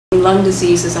And lung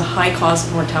disease is a high cause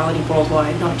of mortality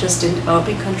worldwide, not just in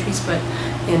developing countries, but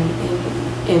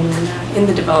in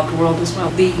the developed world as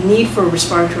well. The need for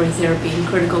respiratory therapy in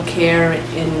critical care,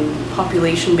 in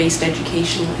population-based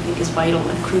education, I think is vital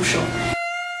and crucial.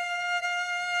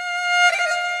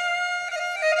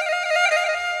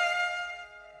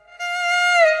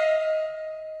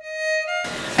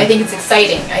 I think it's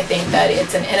exciting. I think that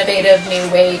it's an innovative new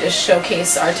way to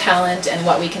showcase our talent and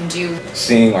what we can do.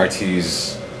 Seeing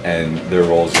RTs and their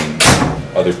roles in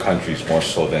other countries more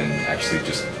so than actually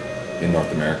just in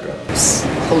North America.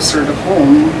 Closer to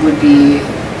home would be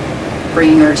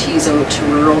bringing RTs out to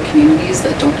rural communities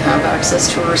that don't have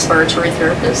access to a respiratory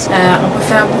therapist. On peut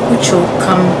faire beaucoup de choses.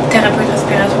 Comme thérapeute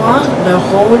respiratoire, leur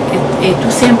rôle est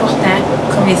aussi important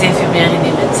comme les infirmières et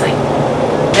les médecins.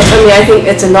 I mean, I think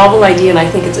it's a novel idea, and I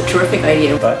think it's a terrific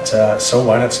idea. But so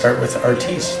why not start with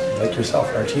RTs, like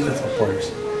yourself, RTs without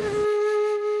borders.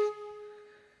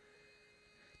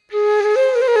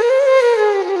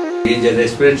 He's a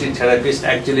respiratory therapist.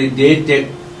 Actually, they take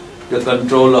the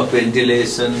control of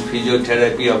ventilation,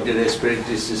 physiotherapy of the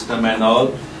respiratory system and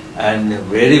all, and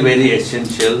very, very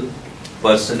essential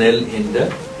personnel in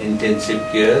the intensive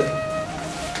care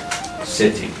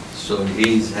setting. So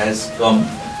he has come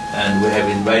and we have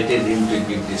invited him to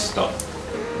give this talk.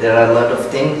 There are a lot of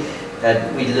things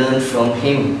that we learned from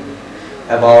him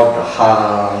about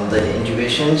the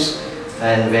intubations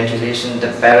and ventilation,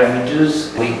 the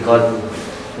parameters. We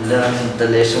learned the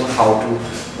lesson how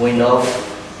to wind off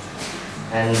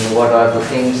and what are the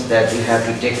things that we have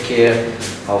to take care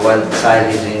of while the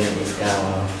child is in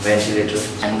ventilator.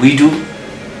 And we do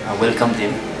welcome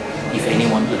them. If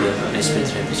anyone to the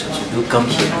respiratory research, do come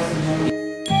here.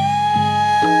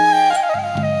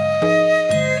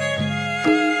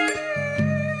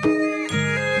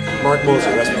 Mark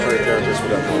Moser, Respiratory Therapist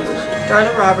Without Borders.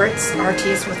 Darla Roberts,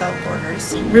 RTs Without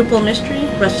Borders. Rupal Mystery,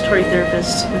 Respiratory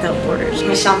Therapists Without Borders.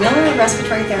 Michelle Miller,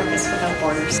 Respiratory Therapist Without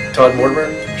Borders. Todd Mortimer,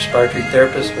 Respiratory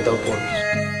Therapist Without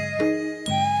Borders.